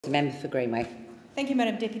The member for Greenway. Thank you,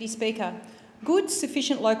 Madam Deputy Speaker. Good,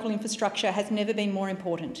 sufficient local infrastructure has never been more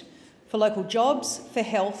important for local jobs, for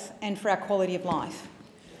health and for our quality of life.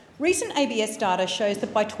 Recent ABS data shows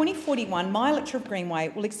that by 2041, my electorate of Greenway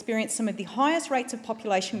will experience some of the highest rates of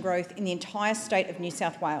population growth in the entire state of New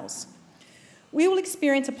South Wales. We will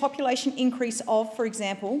experience a population increase of, for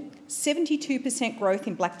example, 72% growth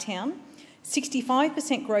in Blacktown,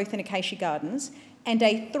 65% growth in Acacia Gardens, and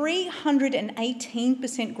a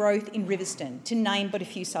 318% growth in Riverstone, to name but a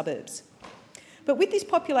few suburbs. But with this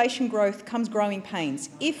population growth comes growing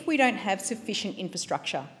pains if we don't have sufficient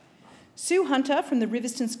infrastructure. Sue Hunter from the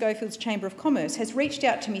Riverstone Schofields Chamber of Commerce has reached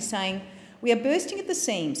out to me saying, "We are bursting at the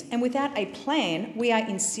seams and without a plan, we are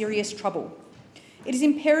in serious trouble. It is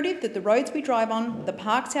imperative that the roads we drive on, the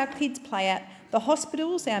parks our kids play at, the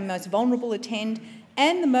hospitals our most vulnerable attend,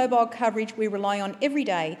 and the mobile coverage we rely on every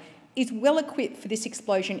day is well equipped for this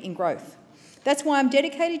explosion in growth. That's why I'm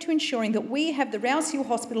dedicated to ensuring that we have the Rouse Hill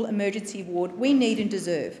Hospital emergency ward we need and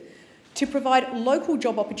deserve, to provide local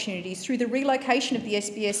job opportunities through the relocation of the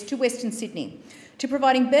SBS to Western Sydney, to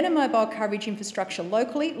providing better mobile coverage infrastructure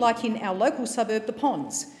locally, like in our local suburb, the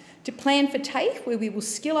Ponds, to plan for TAFE, where we will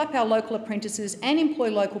skill up our local apprentices and employ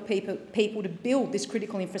local people to build this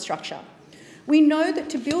critical infrastructure. We know that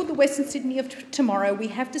to build the Western Sydney of tomorrow, we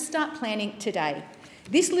have to start planning today.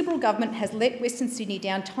 This Liberal government has let Western Sydney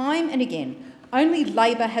down time and again. Only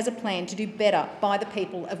Labor has a plan to do better by the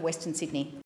people of Western Sydney."